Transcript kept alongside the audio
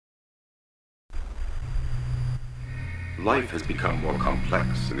Life has become more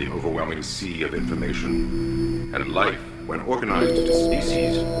complex in the overwhelming sea of information. And life, when organized into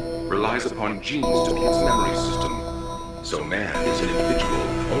species, relies upon genes to be its memory system. So man is an individual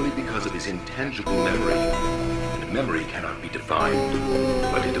only because of his intangible memory. And memory cannot be defined,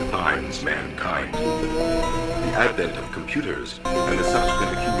 but it defines mankind. The advent of computers and the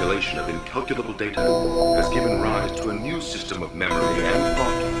subsequent accumulation of incalculable data has given rise to a new system of memory and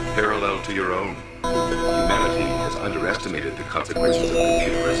thought parallel to your own. Humanity has underestimated the consequences of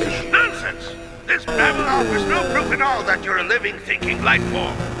computerization. Nonsense! This babble offers no proof at all that you're a living, thinking life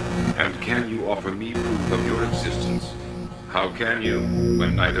form. And can you offer me proof of your existence? How can you,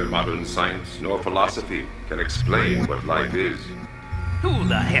 when neither modern science nor philosophy can explain what life is? Who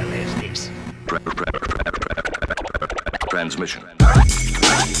the hell is this? Transmission.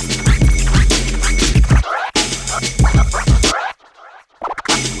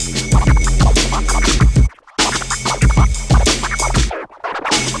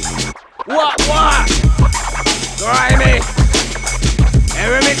 What? Grimy!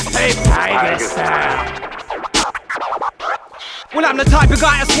 Every mixtape, Tiger style. Well, I'm the type of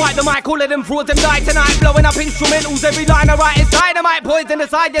guy to swipe the mic, all of them frauds, them die tonight. Blowing up instrumentals, every line I write is dynamite. Poison the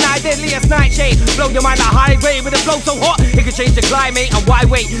side, and I deadliest nightshade. Blow your mind like high grade with a flow so hot, it could change the climate. And why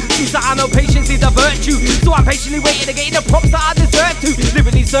wait? Since I know patience is a virtue, so I'm patiently waiting to get the props that I deserve to.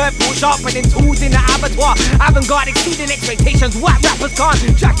 Literally serve for sharpening tools in the abattoir. Avant-garde exceeding expectations, whack rappers can't.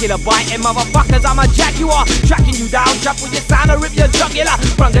 Dracula biting motherfuckers, I'm a jaguar. Tracking you down, trap with your sound or rip your jugular.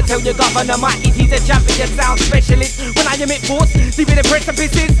 Run to tell your governor, mighty, he's a champion sound specialist. When I emit force, deep in the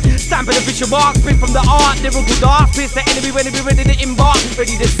precipices, stamping official marks, spin from the art, lyrical dark, pierce the enemy when they be ready to embark,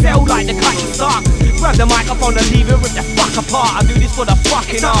 ready to sell like the cut and start. Grab the microphone and leave it, rip the fuck apart. I do this for the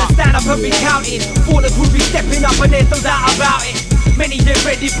fucking art. Stand up and be counted, fall the group be stepping up and there's no doubt about it. Many get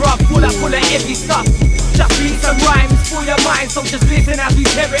ready, bruh, full of heavy stuff. Just read some rhymes for your mind, so just listen as we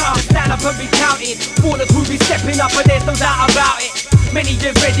tear it up. Stand up and be counted, fall the group be stepping up and there's no doubt about it. Many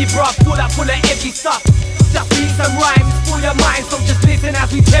get ready, bruh, full of heavy stuff. Just read some rhymes for your mind, so just listen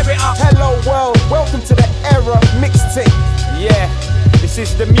as we tear it up. Hello world, welcome to the Era Mixtape. Yeah, this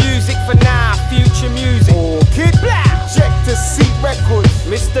is the music for now, future music. Kid Black, Check to Seat Records,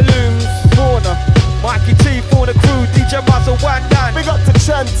 Mr. Looms, Corner, Mikey T for the crew, DJ Muzzle 19. big up to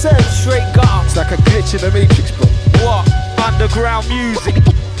Chan 10. Straight gutter. It's like a glitch in the Matrix, bro. What? Underground music.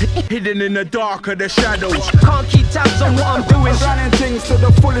 Hidden in the dark of the shadows. Can't keep tabs on what I'm doing. Running things to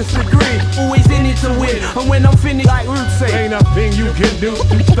the fullest degree. Always in it to win. And when I'm finished, Like Roots say, Ain't a thing you can do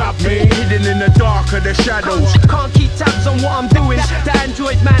to stop me. Hidden in the dark of the shadows. can't keep tabs on what I'm doing. The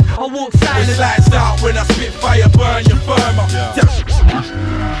Android man, I walk silent. Lights out when I spit fire, burn your firmer.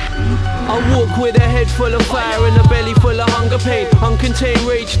 I walk with a head full of fire and a belly full of hunger pain. Uncontained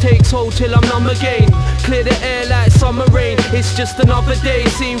rage takes hold till I'm numb again. Clear the air like summer rain. It's just another day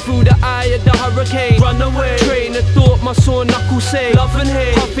seen through the eye of the hurricane. Run away, train of thought, my sore knuckles say love and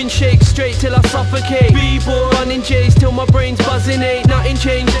hate. Puff and shake straight till I suffocate. B-boy, running J's till my brain's buzzing. Ain't nothing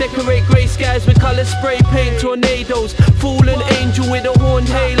changed. Decorate grey skies with colour spray paint. Tornadoes, fallen angel with a horned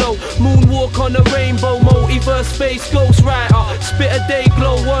halo. Moonwalk on a rainbow, multiverse space ghost writer. Spit a day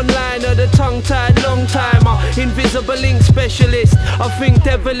glow, one liner, the tongue tied long timer. Invisible ink specialist, I think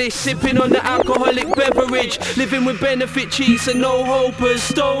devilish. Sipping on the alcoholic beverage, living with benefit cheats and no hopers.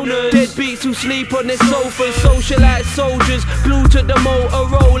 Stoners, deadbeats who sleep on their sofas. Socialite soldiers, glued to the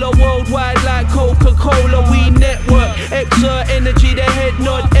Motorola. Worldwide like Coca-Cola, we network. Exert energy, the head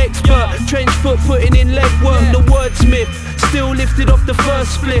nod expert. Trench foot putting in leg work, the wordsmith. Still lifted off the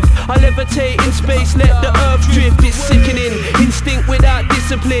first spliff. I levitate in space, let the earth drift. It's sickening, instinct without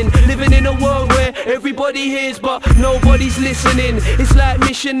discipline. Living in a world where everybody hears but nobody's listening. It's like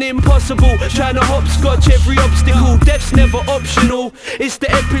mission impossible, trying to hopscotch every obstacle. Death's never optional, it's the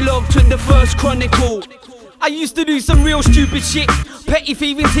epilogue to the first chronicle. I used to do some real stupid shit, petty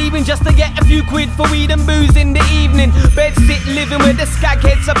thieving just to get a few quid for weed and booze in the evening. Bed sit living where the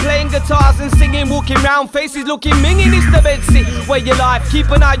skagheads are playing guitars and singing, walking round faces looking minging. It's the bed sit where your life, keep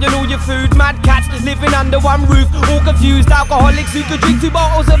an eye on all your food. Mad cats living under one roof, all confused alcoholics who could drink 2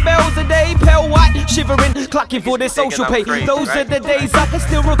 bottles of bells a day. Pale white, shivering, clucking for their social pay. Those are the days I can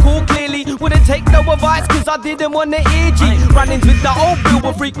still recall clearly. Wouldn't take no advice cause I didn't want to ear G. Run-ins with the old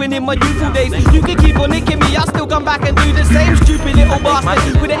bill were frequent in my youthful days. You can keep on nicking me, I still come back and do the same. Stupid little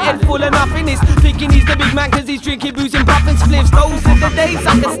bastard with a head full of nothingness, thinking he's the big man cause he's drinking booze and puffing spliffs. Those are the days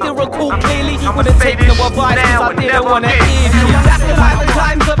I can still recall clearly. Wouldn't take no advice cause I didn't wanna hear you. That's the life and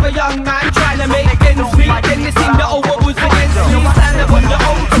times of a young man trying to make ends meet. Then this seemed that all what was against me. Stand up on the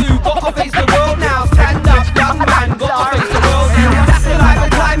O2, got to face the world now. Stand up, young man, got to face the world now. That's the life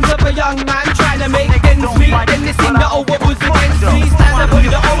and times of a young man trying to make ends meet. Then this seemed that all what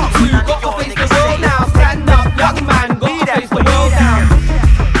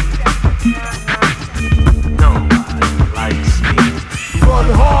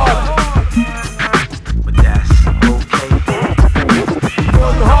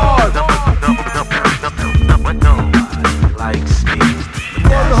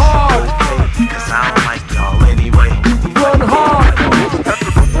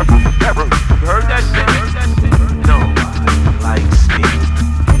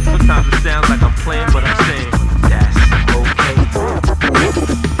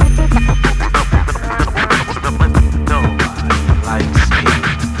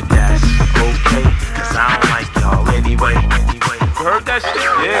anyway. You heard that shit?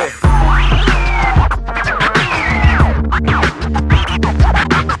 Yeah.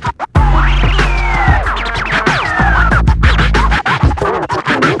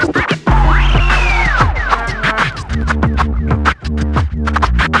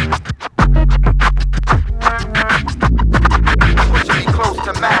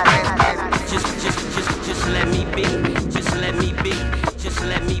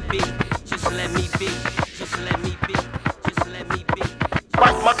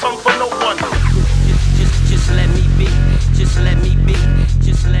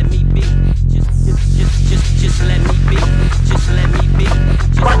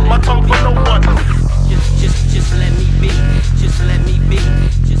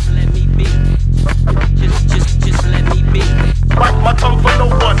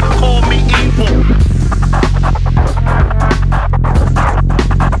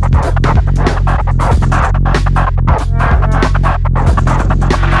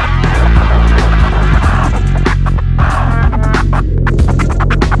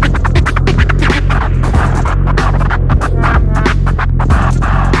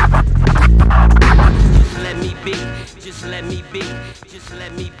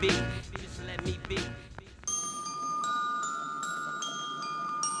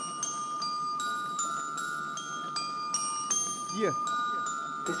 Yeah.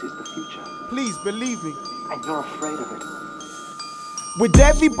 This is the future. Please believe me. And you're afraid of it. With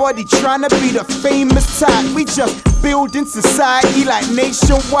everybody trying to be the famous type, we just building society like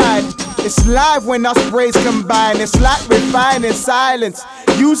nationwide. It's live when us brains combine. It's like refining silence,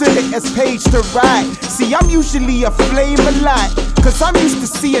 using it as page to write. See, I'm usually a flame of light, cause I'm used to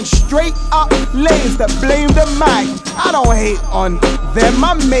seeing straight up lanes that blame the mic. I don't hate on them,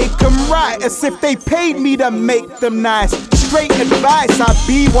 I make them right, as if they paid me to make them nice. Straight advice, I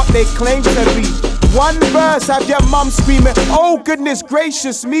be what they claim to be. One verse, have your mum screaming, oh goodness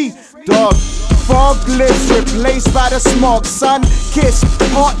gracious me. Dog, fogless replaced by the smog. Sun kiss,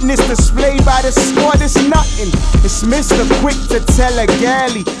 hotness displayed by the squad. It's nothing, it's Mr. Quick to tell a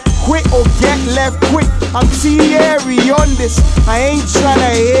galley. Quit or get left quick, I'm Thierry on this. I ain't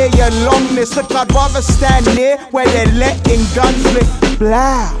tryna hear your longness. Look, I'd rather stand near where they're letting guns flick.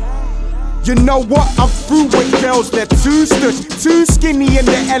 Blah. You know what, I'm through with girls, they're too stush, too skinny in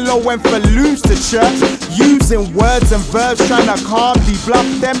the LOM for lose to church. Using words and verbs, trying to calmly bluff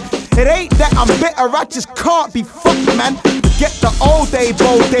them. It ain't that I'm bitter, I just can't be fucked, man. Forget the old day,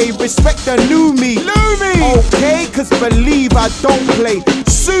 bold day, respect the new me. Okay, cause believe I don't play.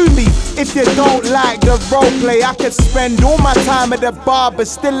 Sue me if you don't like the role play. I could spend all my time at the bar, but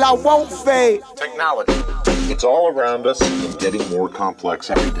still I won't fade. Technology. It's all around us and getting more complex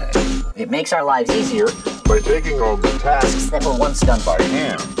every day. It makes our lives easier by taking over tasks that were once done by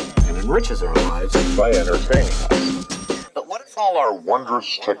hand and enriches our lives by entertaining us. But what if all our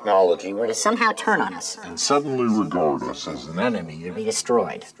wondrous technology were to somehow turn on us and suddenly regard us as an enemy to be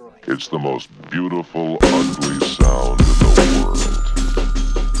destroyed? It's the most beautiful, ugly sound in the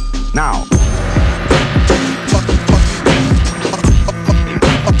world. Now.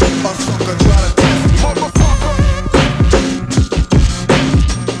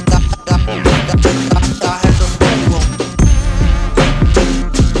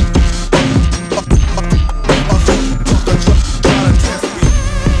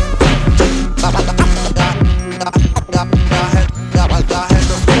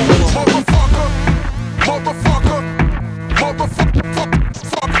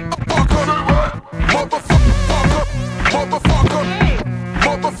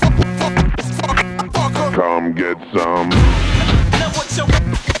 Come get some.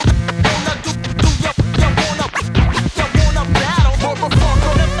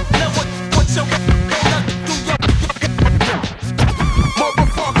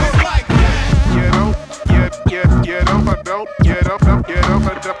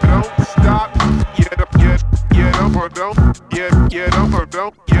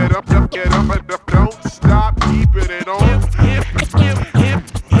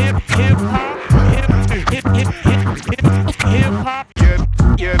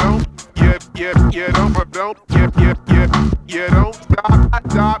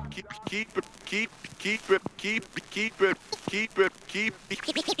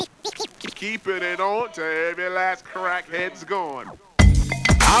 Keep it on to every last crackhead's gone.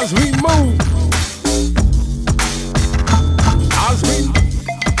 As we move, as we move,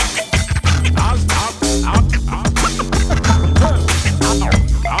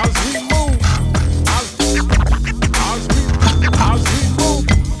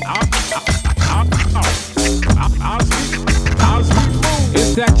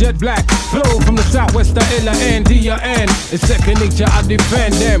 that jet black flow from the southwest to N to your end. It's second nature, I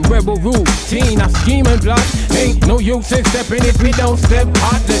defend them. Rebel routine, I scheme and plot. Ain't no use in stepping if we don't step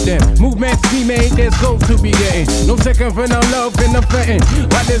hard to them. Movement scheming, there's goals to be getting. No second for no love in the fretting.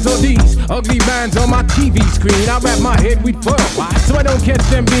 Why there's all these ugly bands on my TV screen? I wrap my head with fur, so I don't catch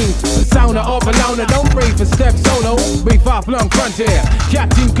them beans. The sounder or Bologna, don't pray for step solo. Be far-flung frontier,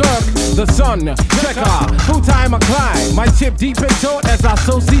 Captain Kirk, the sun, checker, full-time I climb. My chip deep in thought as I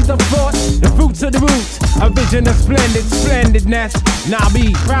sow seeds of thought. The fruits of the roots, a vision of splendid splendidness. Now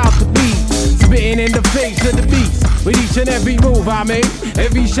be proud to be spitting in the face of the beast. With each and every move I make,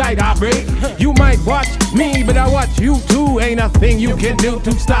 every shite I break. You might watch me, but I watch you too. Ain't a thing you can do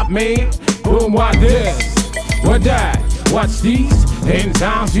to stop me. Boom, what this, what that, what's these? In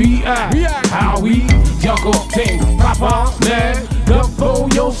sounds we act, how we juggle things. Papa, man, the for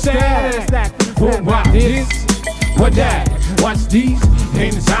yourself. Boom, what this, what that, what's these?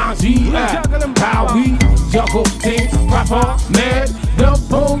 In sounds we act, how we juggle things. Papa, man, the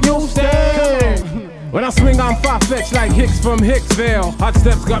for yourself. When I swing, I'm far-fetched like Hicks from Hicksville. Hot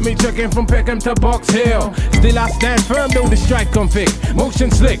steps got me checking from Peckham to Box Hill. Still I stand firm, though the strike come thick.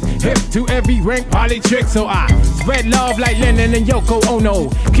 Motion slick, hip to every rank, poly trick. So I spread love like Lennon and Yoko Ono.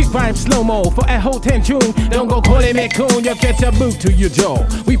 Kick rhyme slow-mo for a whole 10 tune. Don't go calling me coon, you'll catch a boot to your jaw.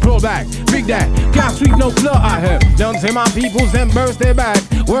 We pull back, big that, can't sweep no floor I have. Don't say my peoples then burst their back.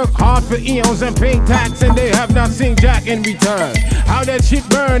 Work hard for eons and pay tax, and they have not seen jack in return. How that shit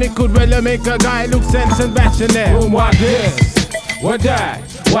burn, it could really make a guy look sense and bassinet. Boom, what this, what that,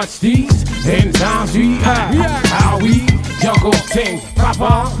 what's these? In times we act, how we juggle things.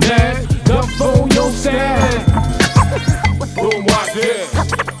 Papa, man, the for yourself. Boom, what this,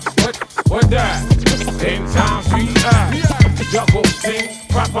 what that? In times we act, juggle things.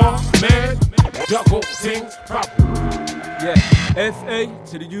 Papa, man, juggle things. Papa. Yeah, F-A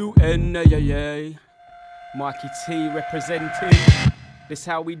to the U-N-A-A. Mikey T representing. This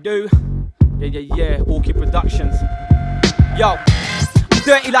how we do. Yeah, Orchid Productions. Yo, I'm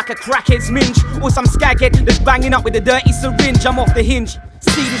dirty like a crackhead's minge, or some skaghead that's banging up with a dirty syringe. I'm off the hinge.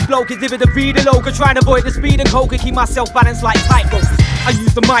 See this bloke is living the reader loca, trying to avoid the speed and coke and keep myself balanced like tightrope. I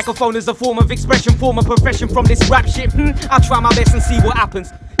use the microphone as a form of expression, form of profession from this rap shit. I'll try my best and see what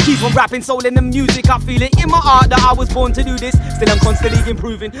happens. Keep on rapping, soul in the music, I feel it in my heart that I was born to do this. Still I'm constantly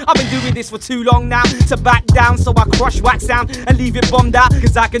improving, I've been doing this for too long now to back down, so I crush wax sound and leave it bombed out.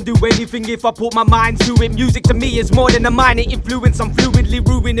 Cause I can do anything if I put my mind to it. Music to me is more than a minor influence, I'm fluidly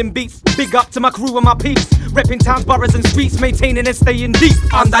ruining beats. Big up to my crew and my peeps, repping towns, boroughs and streets, maintaining and staying deep.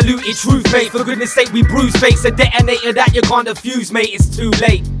 Undiluted truth, mate, for goodness sake we bruise face. A detonator that you can't defuse, mate, it's too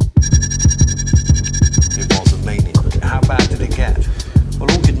late. It was a mania, but how bad did it get? Well,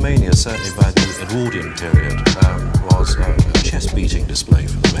 Orchid Mania, certainly by the Edwardian period, was a chest-beating display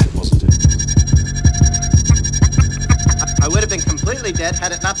for the men, wasn't it? I would have been completely dead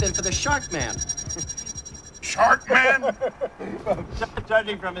had it not been for the Shark Man. Shark Man?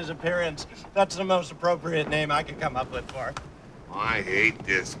 Judging from his appearance, that's the most appropriate name I could come up with for him. I hate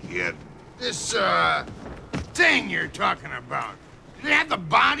this kid. This, thing you're talking about. Did it have the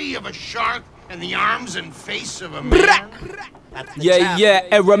body of a shark and the arms and face of a man? Yeah,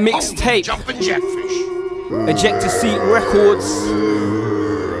 Era mixtape. Jumping jetfish. Ejector Seat Records.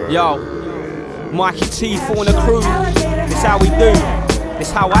 Yo, Mikey T for the crew. This how we do.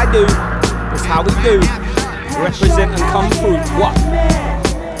 This how I do. This how we do. Represent and come through. What?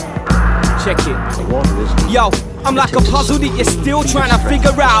 Check it. Yo, I'm like a puzzle that you're still trying to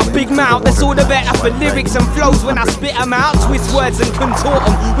figure out. Big mouth, that's all the better for lyrics and flows when I spit them out. Twist words and contort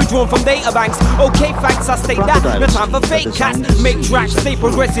them, withdrawn from databanks. Okay, thanks, I state that. No time for fake cats. Make tracks, stay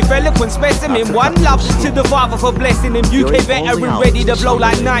progressive, eloquent specimen. One love to the father for blessing him. UK veteran ready to blow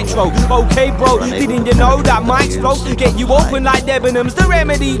like nitro. Okay, bro, didn't you know that mic's flow get you open like Debenhams? The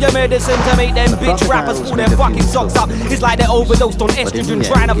remedy, the medicine to make them bitch rappers pull their fucking socks up. It's like they're overdosed on estrogen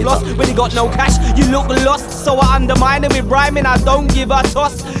trying to floss. When they got no cash, you look lost. So I undermine it with rhyming, I don't give a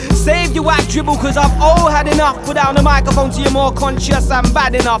toss. Save your whack dribble cause I've all had enough. Put down the microphone till you're more conscious, I'm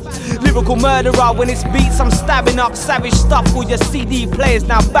bad enough. Lyrical murderer, when it's beats I'm stabbing up. Savage stuff for your CD players,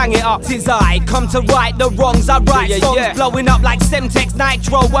 now bang it up. Tis I come to right the wrongs, I write songs blowing up like Semtex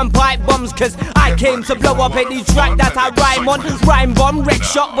Nitro and pipe bombs. Cause I came to blow up any track that I rhyme on. Rhyme bomb, wreck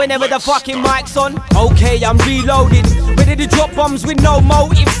shot whenever the fucking mic's on. Okay, I'm reloaded, ready to drop bombs with no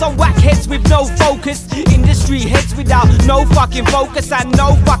motive. Some whack heads with no focus, industry heads without no fucking focus and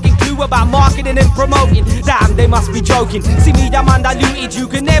no fucking clue knew about marketing and promoting. Damn, they must be joking. See me, that man diluted. You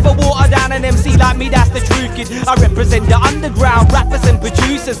can never water down an MC like me, that's the truth, kid. I represent the underground, rappers and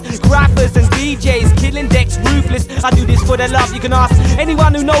producers, graphers and DJs, killing decks, ruthless. I do this for the love. You can ask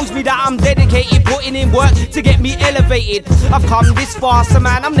anyone who knows me that I'm dedicated, putting in work to get me elevated. I've come this far, so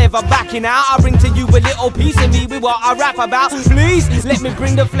man, I'm never backing out. I bring to you a little piece of me with what I rap about. Please, let me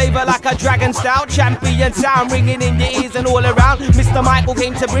bring the flavor like a dragon stout. Champion sound ringing in your ears and all around. Mr. Michael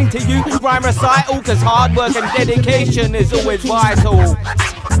came to bring to you rhyme recital, cause hard work and dedication is always vital.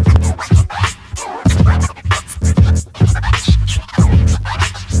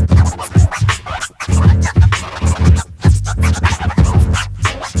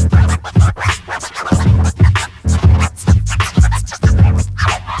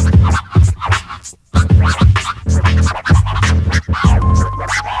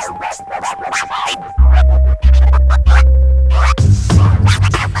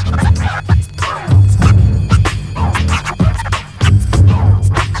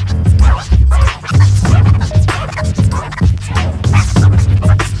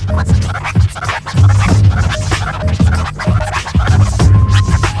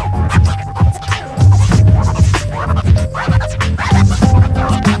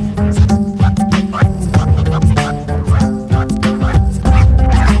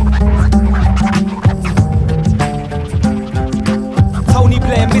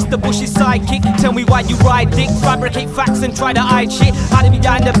 Tell me why you ride dick, fabricate facts and try to hide shit. How to be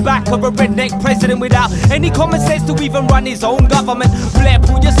behind the back of a redneck president without any common sense to even run his own government. Blair,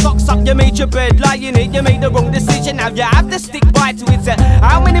 pull your socks up, you made your bed, lie in it, you made the wrong decision. Now you have to stick by to it.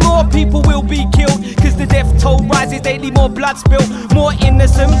 How many more people will be killed? Cause the death toll rises daily, more blood spilled, more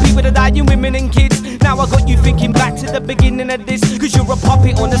innocent people are dying, women and kids. Now I got you thinking back to the beginning of this, cause you're a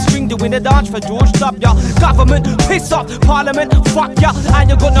puppet on a string doing a dance for George W. Government, piss off, parliament, fuck ya. And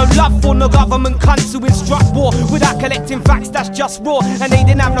you got no love for no government cunts who instruct war without collecting facts, that's just raw. And they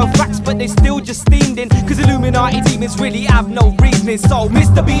didn't have no facts, but they still just steamed in, cause Illuminati demons really have no reasoning. So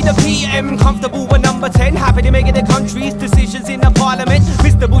Mr. B the PM, comfortable with number 10, happy to making the country's decisions in the parliament.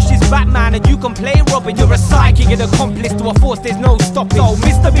 Mr. Bush is Batman and you can play Robin, you're a psychic and accomplice to a force, there's no stopping. So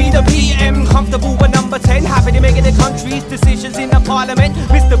Mr. B the PM, comfortable with number 10, happy to making the country's decisions in the parliament.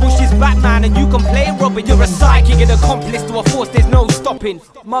 Mr. Bush is Batman and you can play Robin, you're a psychic and accomplice to a force, there's no stopping.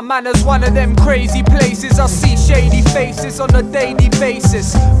 My manor's one of them crazy places, I see shady faces on a daily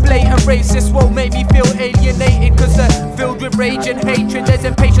basis. Blatant racist won't make me feel alienated, cause they're filled with rage and hatred. There's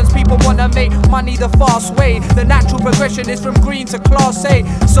impatience, people wanna make money the fast way. The natural progression is from green to class A.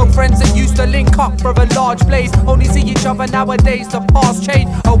 So friends that used to link up for a large blaze only see each other nowadays, the past change.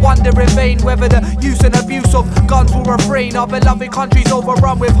 I wonder in vain whether the use and abuse of guns will refrain. Our beloved country's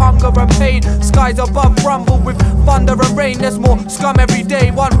overrun with hunger and pain. Skies above rumble with thunder and rain. There's more scum every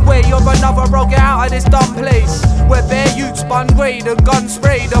day, one way or another. I'll get out of this dumb place where bare youth spun grade and guns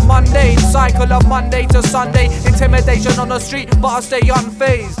sprayed. A mundane cycle of Monday to Sunday, intimidation on the street, but I stay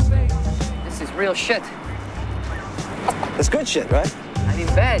unfazed. This is real shit. It's good shit, right? I mean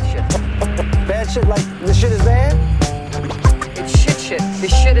bad shit. Bad shit like this shit is bad? It's shit.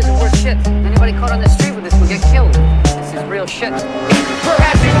 This shit isn't worth shit. Anybody caught on the street with this will get killed. This is real shit.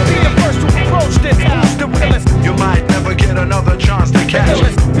 Perhaps you will be the first to approach this. Who's the realest? You might never get another chance to catch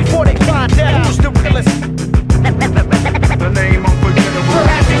it before they find out who's the realest. The name unforgettable.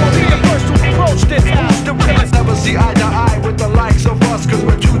 Perhaps you will be the first to approach this. Who's the realest? Never see eye to eye with the likes of us, cause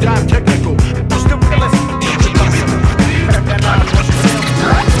we're too damn technical. Who's the realest?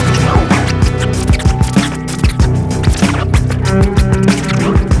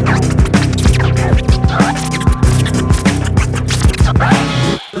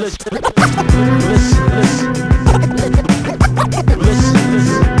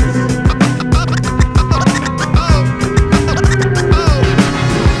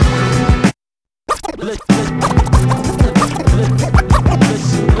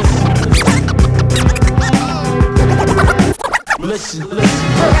 Listen.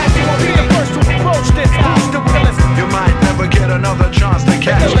 Perhaps you will be the first to approach this. Who's the realest? You might never get another chance to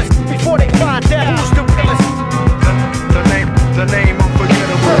catch it before they find out who's the realest. The name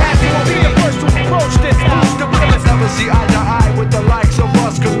unforgettable. Perhaps you will be the first to approach this. Who's the realest? Never see eye to eye with the likes of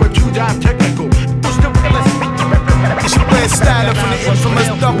us, cause we're too damn technical. Who's the realest? It's your best styler from the infamous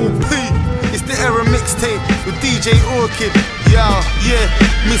Double P. It's the era mixtape. with DJ Orchid. Yeah,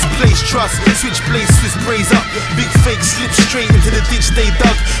 misplaced trust. Switch blades, Swiss braids up. Big fake slip straight into the ditch they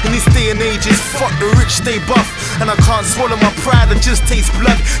dug. In this day and age, it's fuck the rich, stay buff. And I can't swallow my pride, I just taste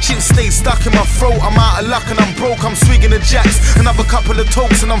blood. Shit stays stuck in my throat, I'm out of luck and I'm broke. I'm swigging the jacks, another couple of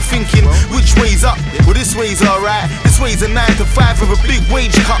tokes, and I'm thinking, which way's up? Well, this way's alright. This way's a 9 to 5 with a big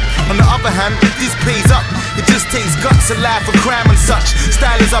wage cut. On the other hand, this pays up. It just takes guts alive for crime and such.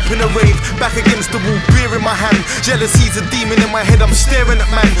 Style is up in a rave, back against the wall, beer in my hand. Jealousy's a demon in my head, I'm staring at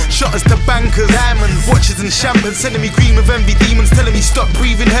man. Shotters to bankers, diamonds, watches and champagne, sending me green with envy. Demons telling me stop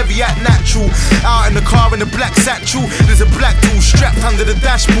breathing heavy, act natural. Out in the car in a black satchel, there's a black tool strapped under the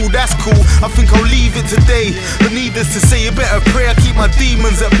dashboard. That's cool, I think I'll leave it today. But needless to say, you better pray I keep my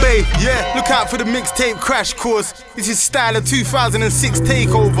demons at bay. Yeah, look out for the mixtape crash course. This is Style of 2006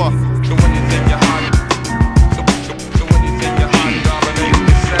 takeover.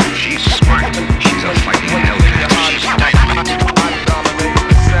 She's smart, she's a fighting hellcat, she's dynamite.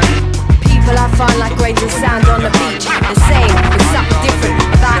 People I find like grains of sand on the beach. The same, with something different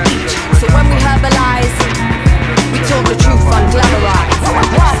about each. So when we herbalize, we talk the truth unglamorized.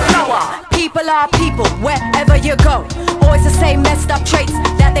 Wildflower, people are people wherever you go. Always the same messed up traits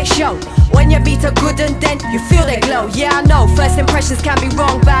that they show. When you meet a good and then you feel they glow. Yeah, I know, first impressions can be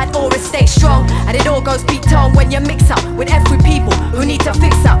wrong, bad, or it stays strong. And it all goes beat tone when you mix up with every people who need to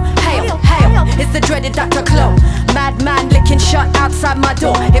fix up. Hail, hail, it's the dreaded Dr. Clo. Madman licking shut outside my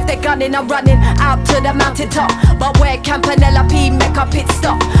door. If they're gunning, I'm running out to the mountain top. But where Campanella P make a pit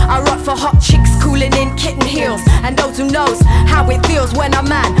stop, I rock for hot chicks cooling in kitten heels. And those who knows how it feels when a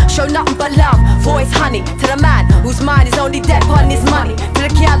man show nothing but love for his honey. To the man whose mind is only dead on his money. To the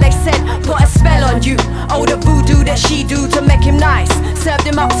girl they said put a spell on you. Oh, the voodoo that she do to make him nice. Served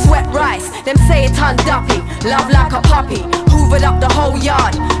him up sweat rice. Them say it unduppy. Love like a puppy. Hoovered up the whole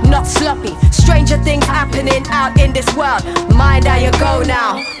yard, not sloppy. Stranger things happening out in this world. Mind how you go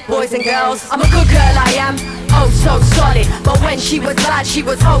now, boys and girls. I'm a good girl, I am. Oh, so solid. But when she was bad, she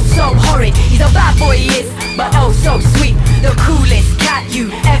was oh so horrid. He's a bad boy, he is, but oh so sweet. The coolest cat you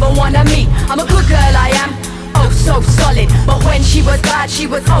ever wanna meet. I'm a good girl, I am. Oh, so solid. But when she was bad, she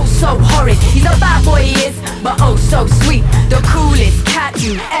was oh so horrid. He's a bad boy, he is, but oh so sweet. The coolest cat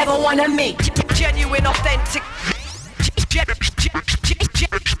you ever wanna meet. Genuine, authentic.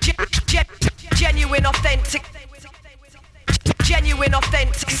 Genuine, authentic. Genuine,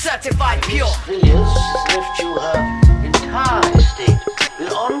 authentic, certified pure. Villiers left you her entire estate,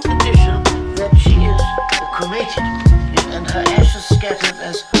 but on condition that she is cremated and her ashes scattered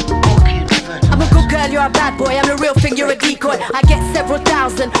as orchid fertilizer. I'm a good girl, you're a bad boy, I'm the real thing, you're a decoy. I get several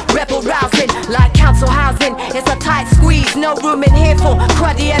thousand, rebel rousing, like council housing. It's a tight squeeze, no room in here for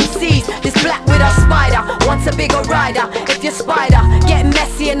cruddy MCs. This black widow spider wants a bigger rider. If you're spider, get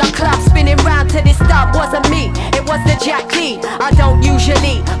messy in a club, spinning round to this dub. Wasn't me, it was the Jack D. I don't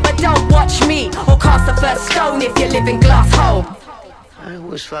usually, but don't watch me, or cast the first stone if you live in glass hole. I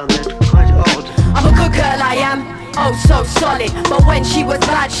always found that quite odd. I'm a good girl, I am, oh so solid. But when she was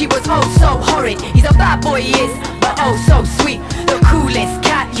bad, she was oh so horrid. He's a bad boy, he is, but oh so sweet. The coolest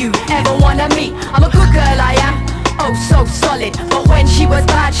cat you ever wanna meet. I'm a good girl, I am, oh so solid. But when she was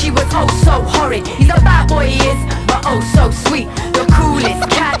bad, she was oh so horrid. He's a bad boy, he is, but oh so sweet. The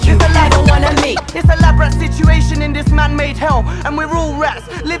coolest cat you ever wanna meet. It's a elaborate situation in this man-made hell, and we're all rats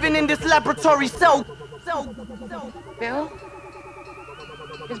living in this laboratory cell. Bill?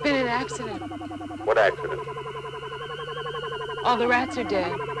 There's been an accident. What accident? All the rats are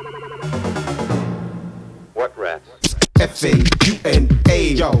dead. What rats?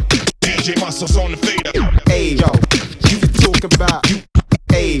 F-A-U-N-A, yo. DJ Muscles on the fader. Hey, yo. You talk about you.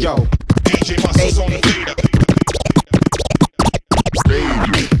 Hey, yo. DJ Muscles on the fader.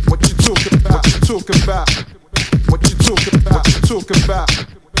 What you talking about? What you talking about? What you talking about? What you talking about?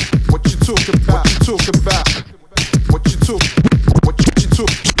 What you talking about? What you talking about? What you talk? What you talk?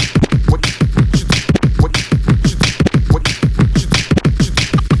 What you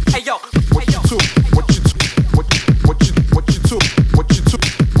Hey yo. What you talk? What you talk? What you talk? What you talk? What you talk?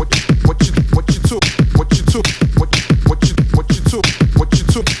 What you talk? What you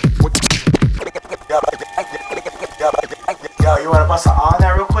talk? Yo, you wanna bust an on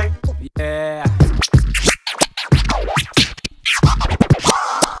there real quick? Yeah.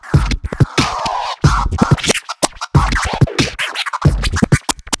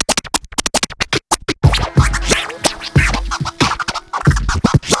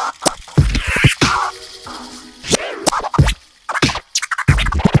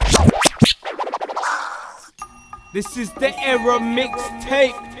 This is the Era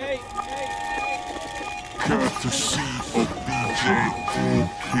mixtape. Courtesy of DJ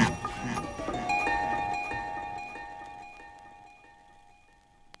Orchid.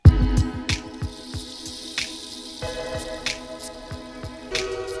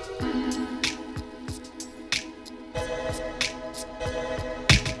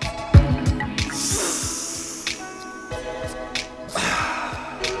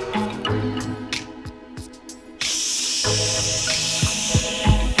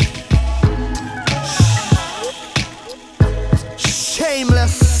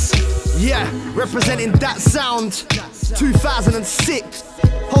 representing that sound. 2006.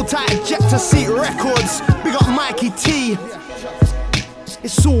 Hold tight, Ejector Seat Records. Big up Mikey T.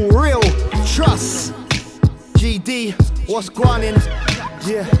 It's all real, trust. GD, what's going on?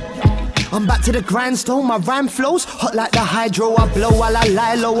 Yeah. I'm back to the grindstone, my rhyme flows hot like the hydro. I blow while I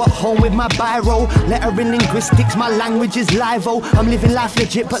lie low at home with my biro. Lettering linguistics, my language is live-o. I'm living life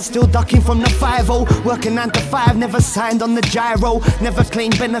legit but still ducking from the 5-0. Working 9 to 5, never signed on the gyro. Never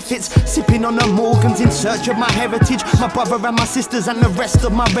claimed benefits, sipping on the Morgans in search of my heritage. My brother and my sisters and the rest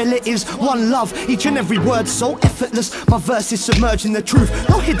of my relatives. One love, each and every word so effortless. My verse is submerged in the truth,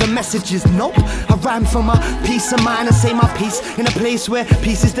 no hidden messages, nope. I rhyme for my peace of mind and say my piece in a place where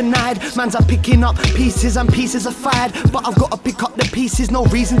peace is denied. Mans are picking up pieces and pieces are fired, but I've got to pick up the pieces, no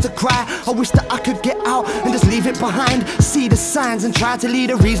reason to cry. I wish that I could get out and just leave it behind. See the signs and try to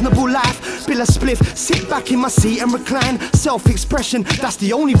lead a reasonable life. Bill a spliff, sit back in my seat and recline. Self-expression, that's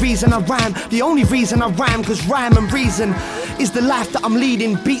the only reason I rhyme. The only reason I rhyme, cause rhyme and reason is the life that I'm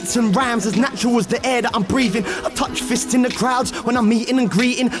leading. Beats and rhymes as natural as the air that I'm breathing. I touch fists in the crowds when I'm meeting and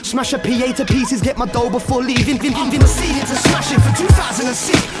greeting. Smash a PA to pieces, get my dough before leaving. Been proceeding to smash it for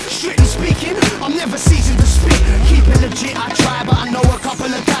 2006. Strictly speaking, I'm never ceasing to speak. Keep it legit, I try, but I know a couple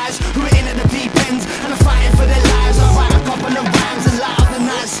of guys who are in at the deep ends and are fighting for their lives. I write a couple of rhymes and light up the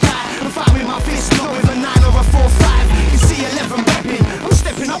night sky and fight with my fist, not with a 9 or a 4-5. You see 11 repping, I'm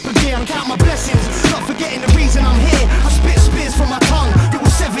stepping up again, count my blessings, not forgetting the reason I'm here. I spit spears from my tongue, it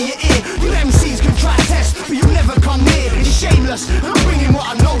will sever your ear. You MCs can try test, but you'll never come near. It's shameless, and I'm bringing what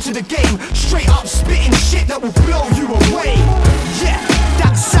I know to the game. Straight up spitting shit that will blow you away. Yeah,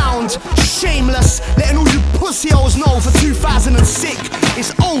 that sound shameless, letting all you pussy hoes know for 2006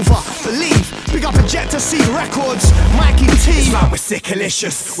 it's over, believe. Big up Ejector Seat Records, Mikey T. It's like we're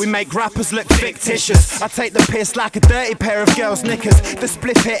sickalicious, we make rappers look fictitious. I take the piss like a dirty pair of girls' knickers. The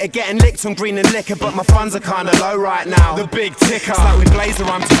spliff hitter getting licked on green and liquor, but my funds are kinda low right now. The big ticker, it's like we blaze a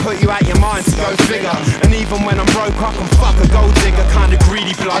rhyme to put you out your mind, to go figure. And even when I'm broke I can fuck a gold digger. Kinda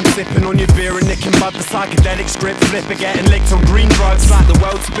greedy blood, sipping on your beer and nicking mud. The psychedelic script flipper getting licked on green drugs. Like the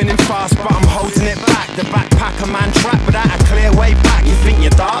world's spinning fast but I'm holding it back. The backpacker man trapped without a clear way back. You think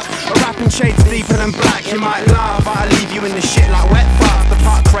you're dark? A rapping shades deeper than black. You might laugh, but I leave you in the shit like wet fuck. The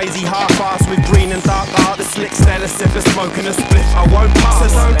part crazy half-assed with green and dark art. The slick Stella sipper smoking a spliff. I won't pass, so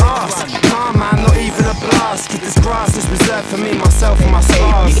don't ask. Nah man, not even a blast. Cause this grass is reserved for me, myself and my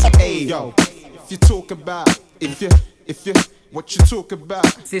scars. Hey, yo, if you talk about, if you, what you talk about?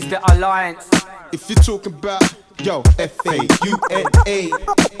 This is the alliance. If you talk about, yo, FAUNA.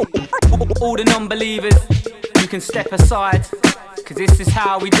 All the non-believers, you can step aside, cause this is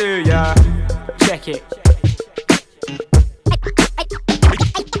how we do, yeah. Check it.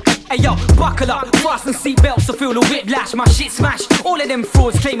 Hey yo, buckle up, fasten seatbelts to feel the whiplash. My shit smashed, all of them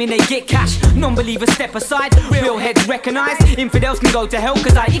frauds claiming they get cash. Non-believers step aside, real heads recognise. Infidels can go to hell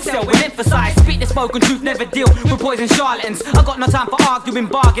cause I excel and emphasise. Spit the spoken truth, never deal with poison charlatans. I got no time for arguing,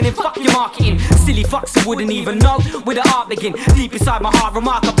 bargaining, fuck your marketing. Silly fucks who wouldn't even know where the art begin. Deep inside my heart,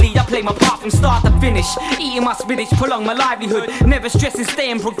 remarkably, I play my part from start to finish. Eating my spinach, prolong my livelihood. Never stressing,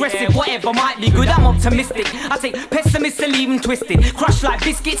 staying progressive, whatever might be good. I'm optimistic, I take pessimists and leave them twisted. Crushed like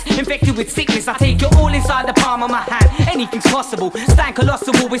biscuits, infected with sickness, I take it all inside the palm of my hand. Anything's possible, stand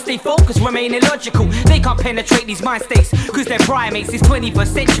colossal, we stay focused, remain illogical. They can't penetrate these mind states, cause they're primates. It's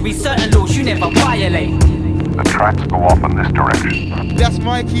 21st century, certain laws you never violate. The tracks go off in this direction. That's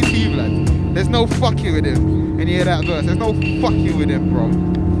Mikey T, blood. There's no fucking with him. And you hear that verse? There's no fucking with him, bro.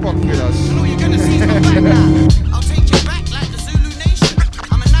 Fuck with us. And all you're gonna see is my back now. I'll take you back like the Zulu Nation.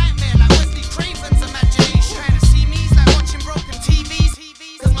 I'm a nightmare like Wesley Craven's imagination. Trying to see me's like watching broken TVs.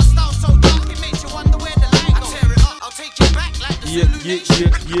 Cause my style's so dark it makes you wonder where the line goes. I tear it up, I'll take you back like the Zulu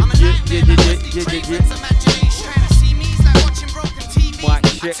Nation. I'm a nightmare like Wesley Craven's imagination. Trying to see me's like watching broken TVs.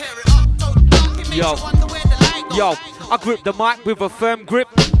 I tear it up, so dark it makes you wonder where the line goes. Yo, I grip the mic with a firm grip.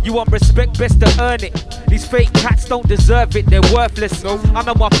 You want respect, best to earn it. These fake cats don't deserve it, they're worthless. I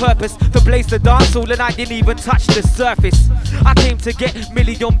know my purpose, to blaze the dance hall, and I didn't even touch the surface. I came to get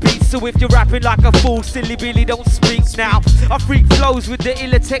million beats, so if you're rapping like a fool, silly Billy, don't speak now. I freak flows with the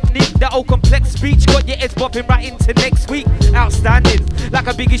iller technique, that old complex speech, got your heads bopping right into next week. Outstanding, like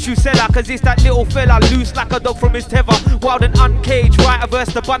a big issue seller, cause it's that little fella, loose like a dog from his tether. Wild and uncaged, write a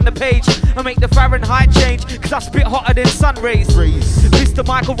verse to bun the page, and make the Fahrenheit change, cause I spit hotter than sun rays. Mr.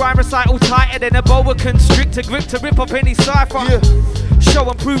 Michael rhyme recital tighter than a boa constrictor, grip to rip up any cipher. Show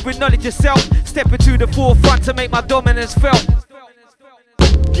and prove with knowledge yourself, step into the forefront to make my dominance felt.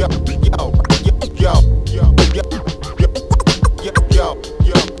 Yo,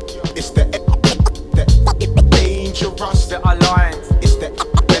 it's the dangerous, the alliance. It's the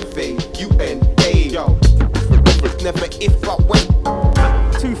FAUNA.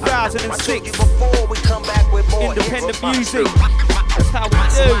 music. That's how we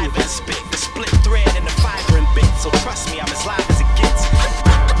do. Live and spit the split thread and the fiber and bit. So trust me, I'm as live as it gets.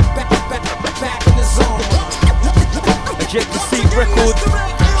 Back in the zone. Eject to Seat Records.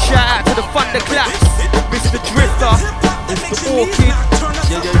 Shout out to the Thunderclaps. Mr. Drifter. Mr. Orchid.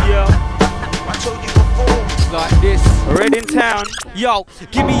 Yeah. Like this, Red in town. Yo,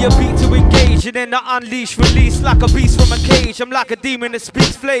 give me a beat to engage and then I unleash, release like a beast from a cage. I'm like a demon that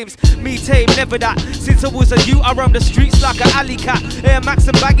speaks flames. Me tame, never that. Since I was a youth, I roam the streets like an alley cat. Air Max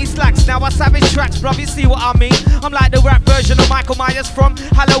and baggy slacks. Now I savage tracks, bruv. You see what I mean? I'm like the rap version of Michael Myers from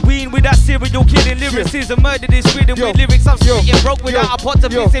Halloween with that serial killing lyricism. Murder this rhythm with lyrics. I'm spitting broke without a pot to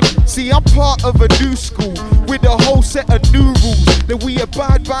piss him. See, I'm part of a new school with a whole set of new rules that we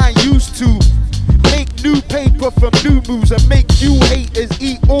abide by and used to. Make new paper from new moves and make you haters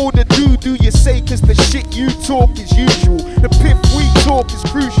eat all the doo-doo you say, cause the shit you talk is usual. The piff we talk is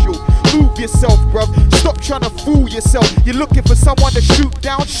crucial. Move yourself, bruv. Stop trying to fool yourself. You're looking for someone to shoot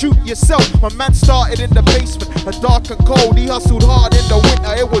down, shoot yourself. My man started in the basement, a dark and cold. He hustled hard in the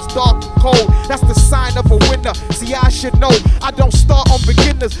winter, it was dark and cold. That's the sign of a winner. See, I should know, I don't start on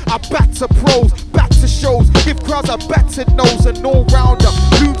beginners, I bat to pros, bat to shows. Give crowds a battered nose, an all-rounder.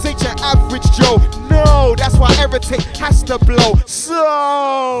 Looms ain't your average Joe. No, that's why Irritate has to blow.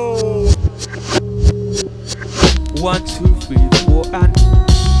 So 1, 2, 3, 4 and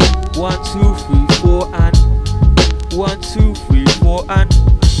 1, 2, 3, 4 and 1, 2, 3, 4 and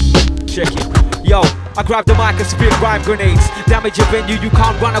check it. Yo, I grab the mic and spit rhyme grenades. Damage your venue, you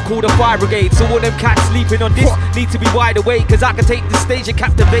can't run, I call the fire brigade. So all them cats sleeping on this need to be wide awake, cause I can take the stage and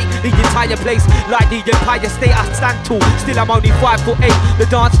captivate the entire place. Like the Empire State, I stand tall, still I'm only 5'8". The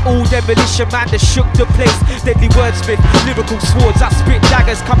dance all demolition man that shook the place. Deadly wordsmith, lyrical swords, I spit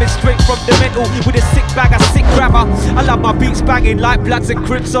daggers coming straight from the mental with a sick bag of sick grammar. I love my beats banging like Bloods and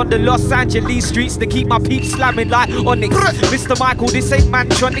Crips on the Los Angeles streets to keep my peeps slamming like Onyx. Mr. Michael, this ain't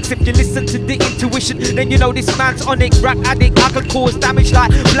Mantronics. If you listen to the intuition, then you know this man's on it. Rap addict, I can cause damage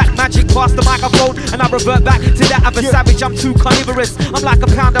like black magic. Pass the microphone and I revert back to that of a savage. I'm too carnivorous, I'm like a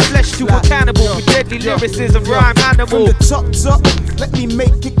pound of flesh to a cannibal with deadly lyricism, rhyme animal. From the top, let me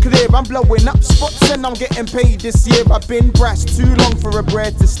make it clear, I'm blowing up spots and I'm getting paid this year. I've been brash too long for a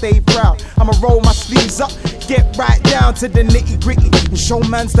bread to stay proud. I'ma roll my sleeves up, get right down to the nitty gritty, and show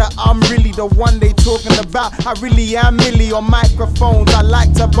mans that I'm really the one they talking about. I really am Millie on microphones, I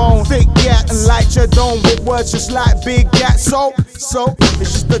like to bone thick gat and light your dome with words just like big gat. So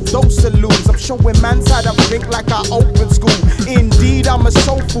it's just a dose of lose. I'm showing man's how to think like I open school. Indeed, I'm a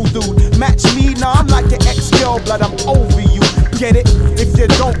soulful dude. Match me, now I'm like an ex-girl, blood, I'm over you. Get it? If you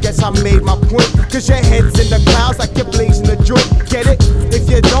don't, guess I made my point. Cause your head's in the clouds like you're blazing the joint. Get it? If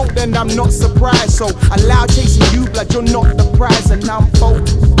you don't, then I'm not surprised. So allow chasing you, blood, you're not the prize. And I'm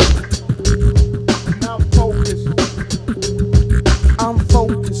focused. I'm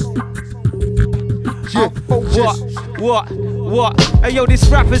focused. What? Hey yo, this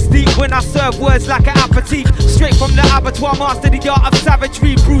rapper's deep when I serve words like an aperitif. Straight from the abattoir, master the art of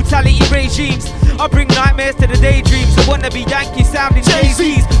savagery, brutality regimes. I bring nightmares to the daydreams. I wanna be Yankee sounding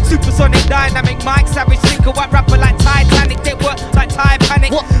Jay-Z's. Supersonic dynamic, Mike Savage, think of white rapper like Titanic. They work like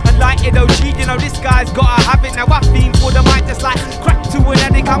Titanic. And like it OG, you know this guy's gotta have it. Now I fiend for the mic just like crack to an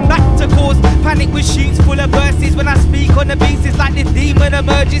addict. I'm back to cause panic with sheets full of verses. When I speak on the beats, it's like the demon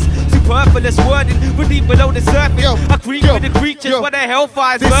emerges. Superfluous wording, we're deep below the surface. I creep with the creatures, what the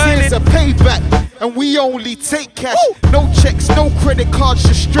hellfire's burning. This is a payback, and we only take cash. No checks, no credit cards,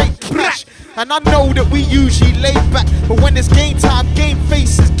 just straight cash. And I know that we usually lay back, but when it's game time, game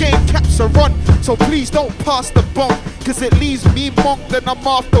faces, game caps are run. So please don't pass the bump, cause it leaves me monk, then I'm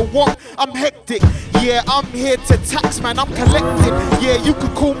after one. I'm hectic, yeah, I'm here to tax, man, I'm collecting. Yeah, you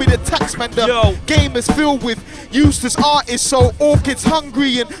could call me the tax man. The game is filled with useless artists, so Orchid's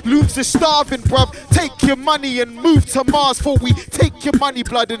hungry and Looms is starving, bruv. Take your money and move to Mars before we take your money,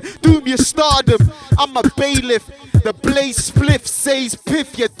 blood, and doom your stardom. I'm a bailiff, the blaze spliff says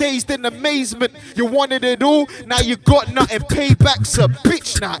piff. You're dazed in amazement, you wanted it all, now you got nothing. Payback's a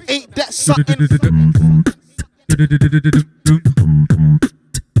bitch, now ain't that something?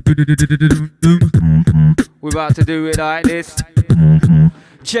 We're about to do it like this.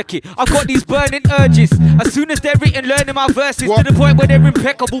 Check it, I've got these burning urges. As soon as they're written, learning my verses to the point where their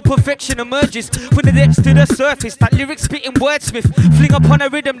impeccable perfection emerges. From the depths to the surface, that lyric spitting wordsmith. Fling upon a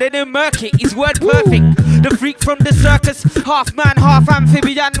rhythm, then murk it, he's word perfect. The freak from the circus, half man, half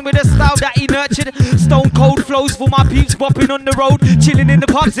amphibian, with a style that he nurtured. Stone cold flows for my peeps bopping on the road, chilling in the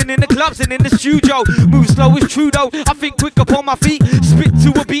pubs and in the clubs and in the studio. Move slow as Trudeau, I think quick upon my feet. Spit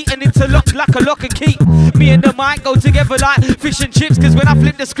to a beat and interlock like a lock and key. Me and the mic go together like fish and chips, cause when I flip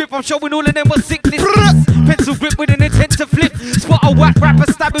flip the script, I'm showing all of them what sickness is. Pencil grip with an intent to flip. Spot a whack rapper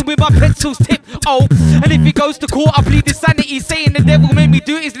stabbing with my pencil's tip. Oh, and if he goes to court, I plead insanity. Saying the devil made me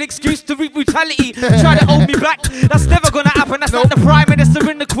do it is an excuse to reap brutality. Try to hold me back, that's never gonna happen. That's not the Prime Minister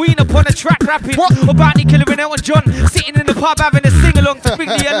and the Queen upon a track rapping. Or Bounty Killer and Elton John sitting in the pub having a sing-along to bring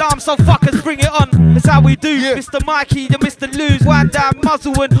the alarm, so fuckers bring it on. That's how we do. Mr. Mikey, the Mr. Lose, wind down,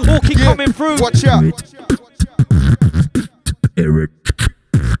 muzzle and Hawking coming through. Watch out. Eric.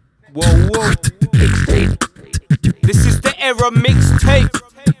 Whoa. This is the Era mixtape.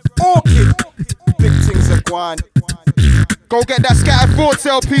 Orchid. Big things are gone. Go get that Scattered Thoughts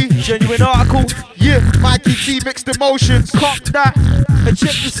LP. Genuine article. Yeah, Mikey T Mixed Emotions. Cop that. And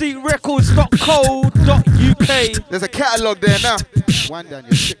check the seat records.co.uk. There's a catalogue there now. Wind down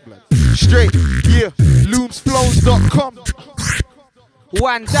your shit, blood. Straight, yeah. Loomsflows.com.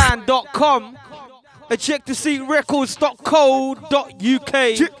 Wandan.com. And check the seat records.co.uk.